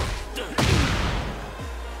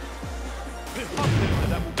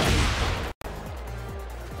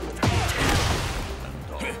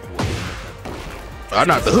 I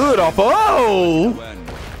knocked the hood off. Oh!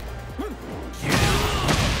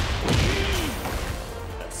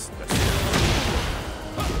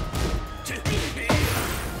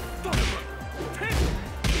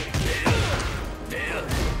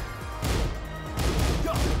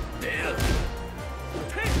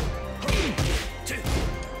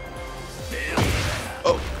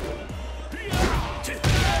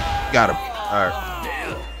 Got him. All right.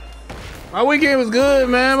 My weekend was good,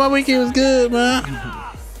 man. My weekend was good, man.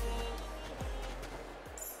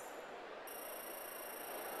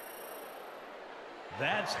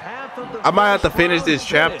 That's half of the I might have to finish this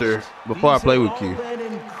chapter before I play with you.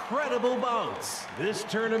 Incredible bouts. This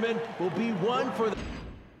tournament will be one for the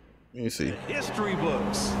Let me see. History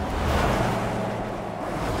books.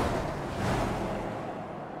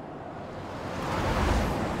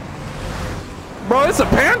 Bro, it's a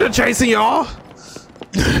panda chasing y'all.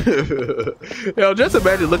 Yo, just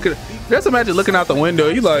imagine looking out the window.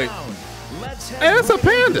 You like, hey, it's a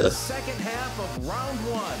panda. The second half of round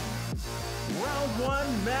one. Round one,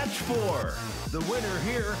 match 4. The winner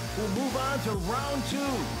here will move on to round 2.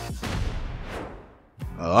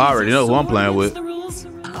 Oh, I already know who I'm playing with. The rules,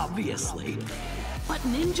 obviously, but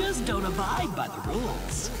ninjas don't abide by the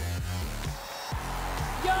rules.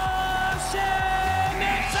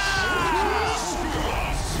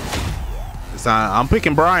 I'm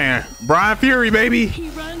picking Brian. Brian Fury,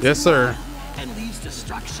 baby. Yes, sir. And leaves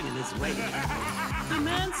destruction in his way. The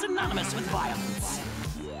man synonymous with violence.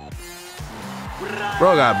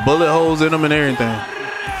 Bro got bullet holes in him and everything.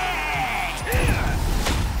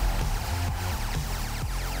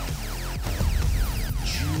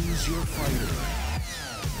 Choose your fighter.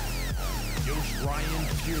 Yosh Ryan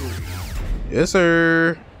Fury. Yes,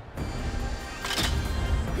 sir.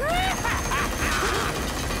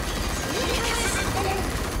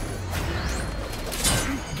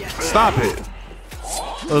 Stop it.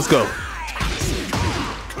 Let's go.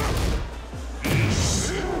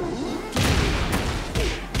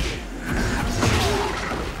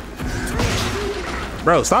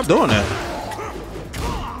 Bro, stop doing that.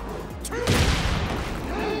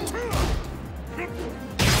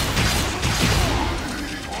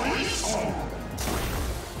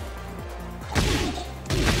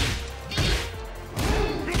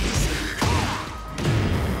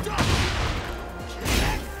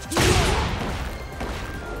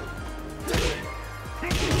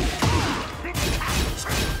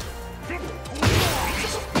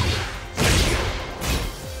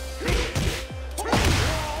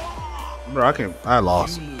 Bro, I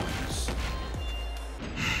lost.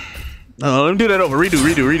 No, let me do that over.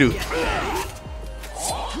 Redo.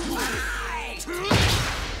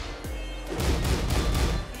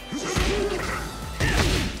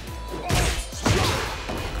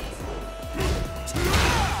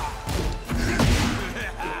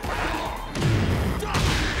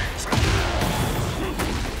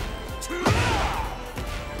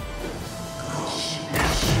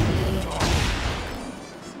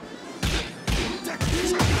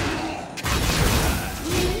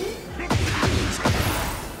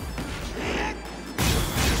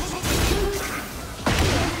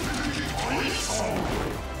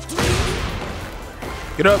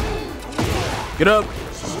 Get up. Get up.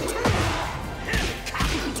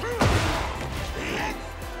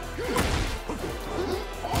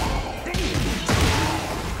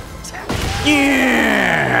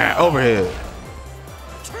 Yeah! Overhead.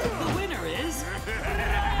 The winner is...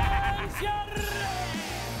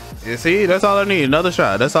 You see? That's all I need. Another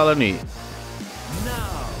shot. That's all I need.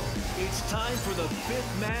 Now, it's time for the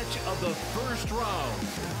 5th match of the first round.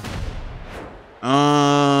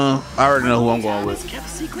 I already know who I'm going with. Kept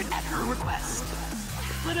secret at her request,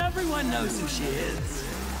 but everyone knows who she is.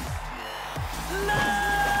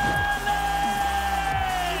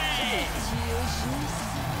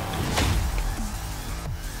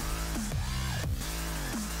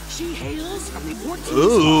 She hails from the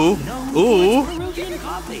 14th Ooh. Peruvian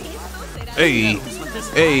coffee. Hey.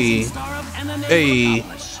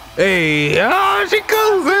 Oh, she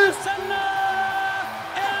comes in.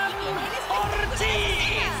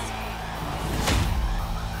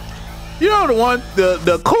 You know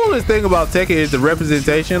the coolest thing about Tekken is the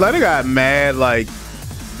representation. Like they got mad like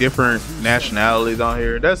different nationalities on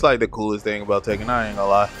here. That's like the coolest thing about Tekken. I ain't gonna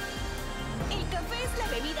lie.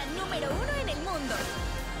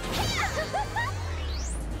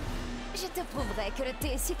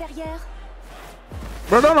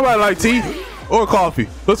 Bro, don't nobody like tea or coffee.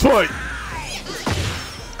 Let's fight.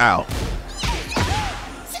 Ow.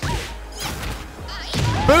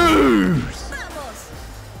 Boo!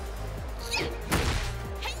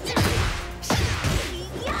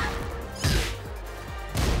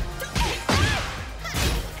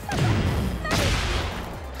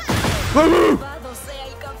 Oh.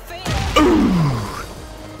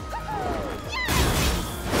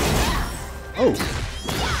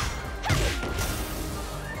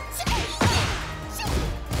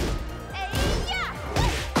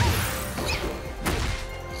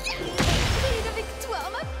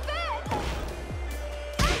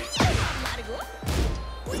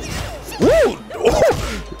 Woo!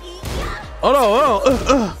 Hold on.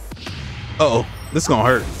 Uh-oh. This is gonna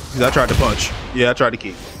hurt. I tried to punch. Yeah, I tried to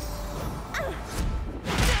kick.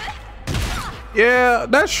 Yeah,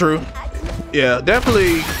 that's true. Yeah,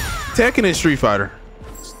 definitely Tekken and Street Fighter.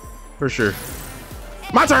 For sure.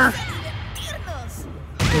 My turn.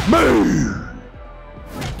 Boom.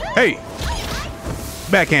 Hey.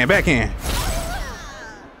 Backhand, backhand.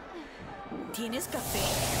 ¿Tienes café?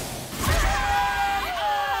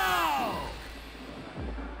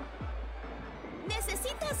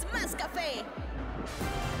 Necesitas más café.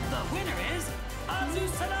 The winner is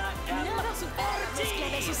Azusana Nada supera la mezcla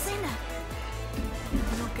de Azucena.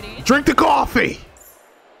 ¿No crees? Drink the coffee.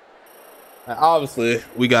 And obviously,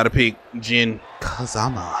 we gotta pick Jin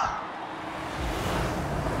Kazama.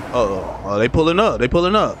 Oh, they pulling up. They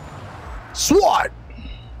pulling up. SWAT.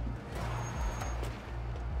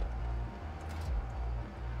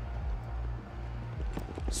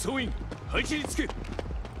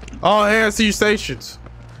 All hands to your stations.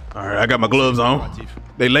 All right, I got my gloves on.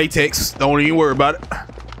 They latex. Don't even worry about it.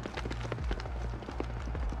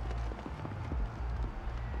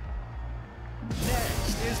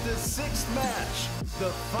 Next is the sixth match, the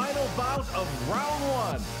final bout of round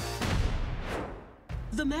one.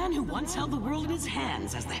 The man who once held the world in his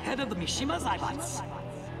hands as the head of the Mishima Zaibatsu,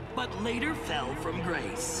 but later fell from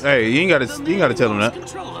grace. Hey, you ain't gotta tell him that.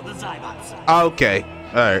 Control of the Zaibatsu. Okay,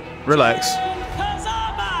 all right, relax.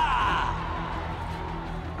 Kazama!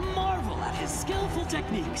 Marvel at his skillful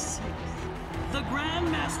techniques. The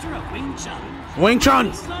Grand Master of Wing Chun. Wing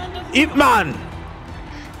Chun, Ip Man,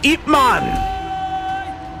 Ip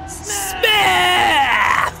Man, Smith.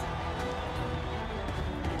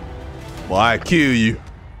 Well, I kill you.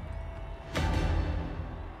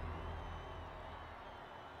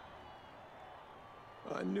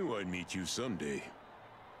 I knew I'd meet you someday.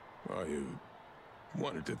 I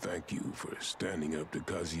wanted to thank you for standing up to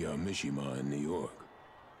Kazuya Mishima in New York.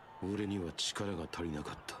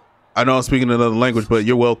 I know I'm speaking another language, but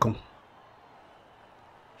you're welcome.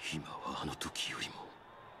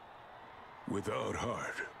 Without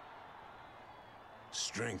heart,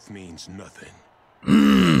 strength means nothing.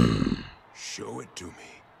 Show it to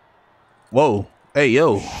me. Whoa, hey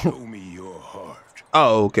yo. Show me your heart.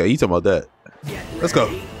 Oh, okay, you talking about that? Let's go.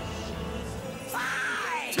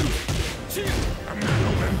 I'm not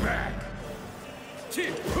going back.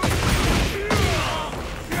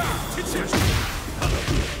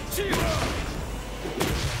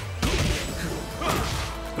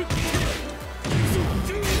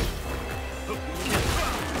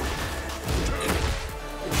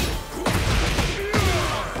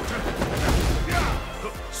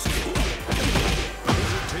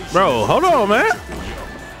 Bro, hold on, man.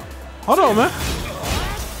 Hold on, man.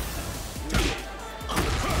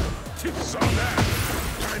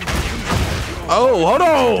 Oh, hold on.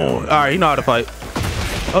 All right, he know how to fight.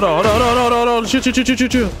 Hold on, hold on, hold on, hold on.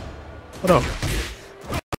 Chill. Hold on.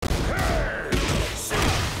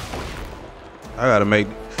 I gotta make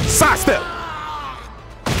sidestep.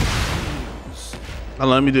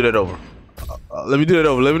 Let me do that over. Let me do it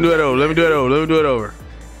over.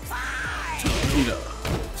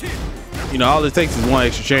 You know, all it takes is one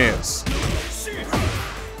extra chance.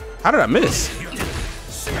 How did I miss?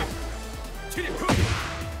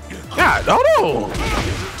 God, hold on.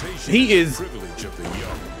 He is.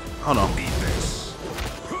 Hold on.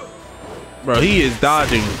 Bro, he is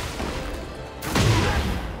dodging.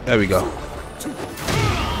 There we go.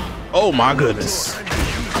 Oh my goodness.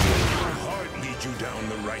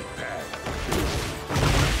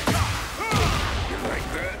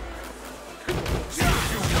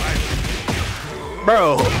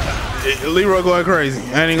 Bro, Leroy going crazy.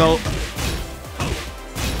 I ain't gonna.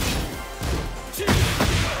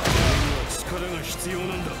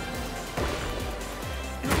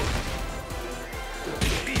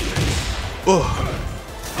 Oh.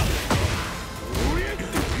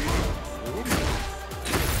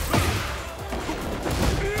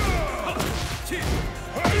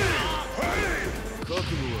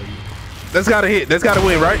 That's gotta hit. That's gotta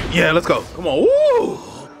win, right? Yeah, let's go. Come on. Woo!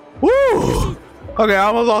 Woo! Okay, I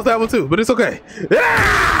almost lost that one too, but it's okay.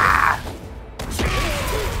 Ah!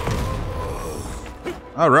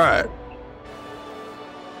 All right.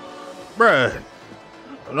 Bruh.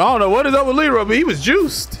 I don't know what is up with Leroy, but he was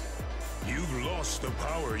juiced. You've lost the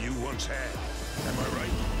power you once had. Am I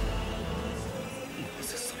right?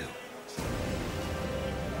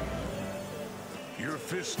 Your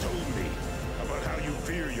fist told me about how you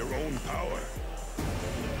fear your own power.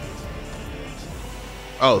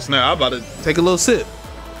 Oh snap, I'm about to take a little sip.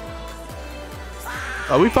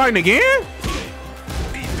 Are we fighting again?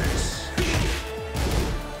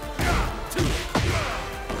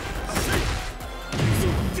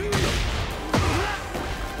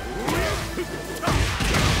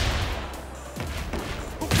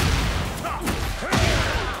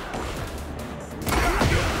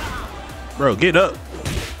 Bro, get up.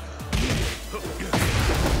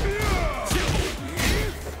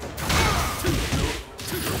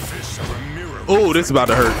 Oh, this is about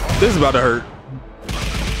to hurt. This is about to hurt.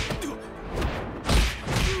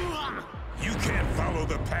 You can't follow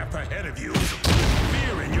the path ahead of you.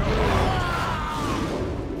 Fear in your heart.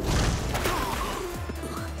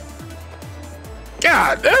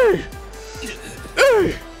 God dang.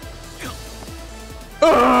 Hey.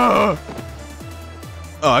 Oh,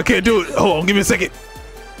 I can't do it. Hold on, give me a second.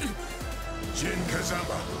 Jin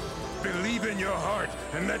Kazama, believe in your heart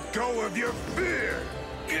and let go of your fear.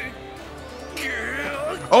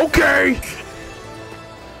 Okay.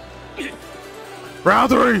 Round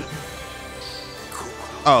 3.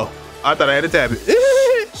 Oh, I thought I had to tap it.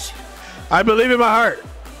 I believe in my heart.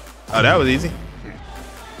 Oh, that was easy.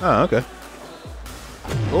 Oh, okay.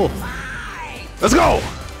 Oh, let's go.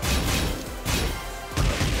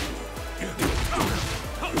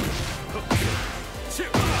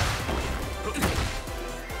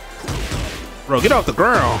 Bro, get off the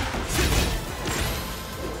ground.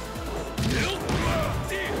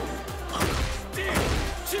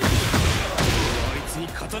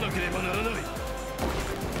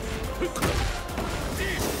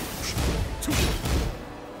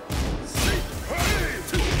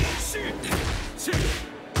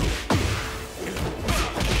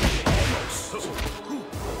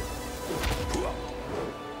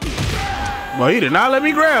 Well, he did not let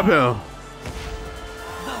me grab him.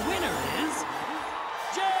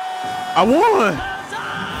 I won!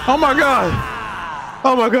 Oh my god!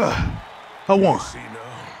 Oh my god! I won. See now,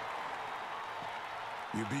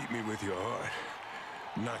 you beat me with your heart,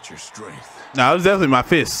 not your strength. Nah, it was definitely my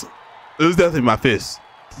fist. It was definitely my fist.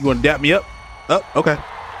 You want to dap me up? Oh, okay.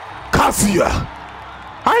 Kazuya!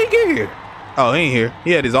 How he get here? Oh, he ain't here.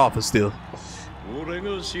 He had his office still.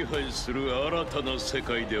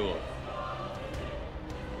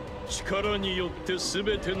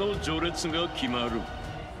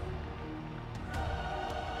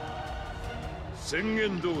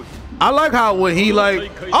 I like how when he like,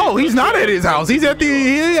 oh, he's not at his house. He's at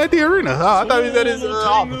the arena. Oh, I thought he was at his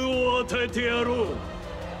office.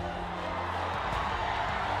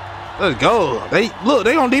 Let's go.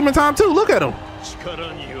 They on demon time too. Look at them.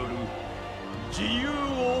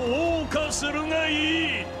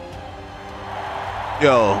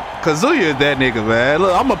 Yo, Kazuya is that nigga, man.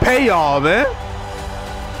 Look, I'ma pay y'all, man.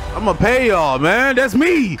 I'ma pay y'all, man. That's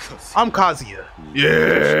me. I'm Kazuya.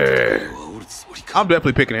 Yeah. I'm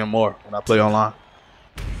definitely picking him more when I play online.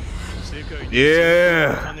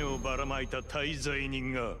 Yeah.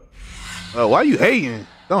 Oh, why you hating?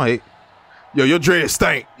 Don't hate. Yo, your dread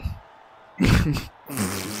stink. Do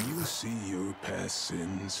you see your past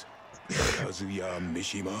sins, Kazuya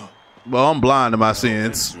Mishima? Well, I'm blind to my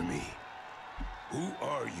sins. Answer me. Who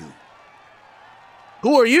are you?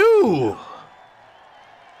 Who are you?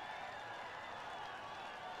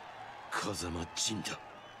 Kazama Jinda.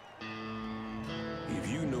 If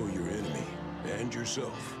you know your enemy and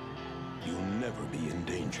yourself, you'll never be in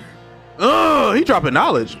danger. Oh, he dropping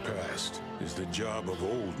knowledge. The past is the job of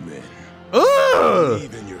old men.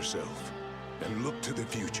 Believe in yourself and look to the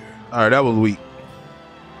future. All right, that was weak.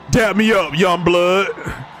 Dap me up, young blood.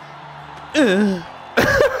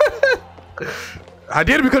 I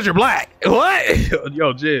did it because you're black. What?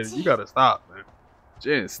 Yo, Jin, you gotta stop, man.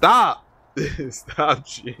 Jin, stop. Stop,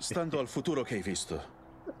 Jin. Stando al futuro che hai visto,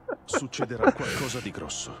 succederà qualcosa di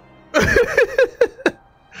grosso. If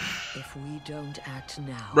we don't act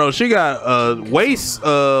now, bro, she got waist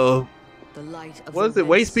what is it,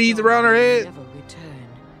 waist beads around her head?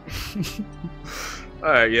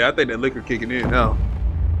 Alright, yeah, I think that liquor kicking in now.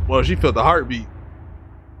 Well, she felt the heartbeat.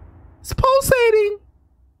 It's pulsating.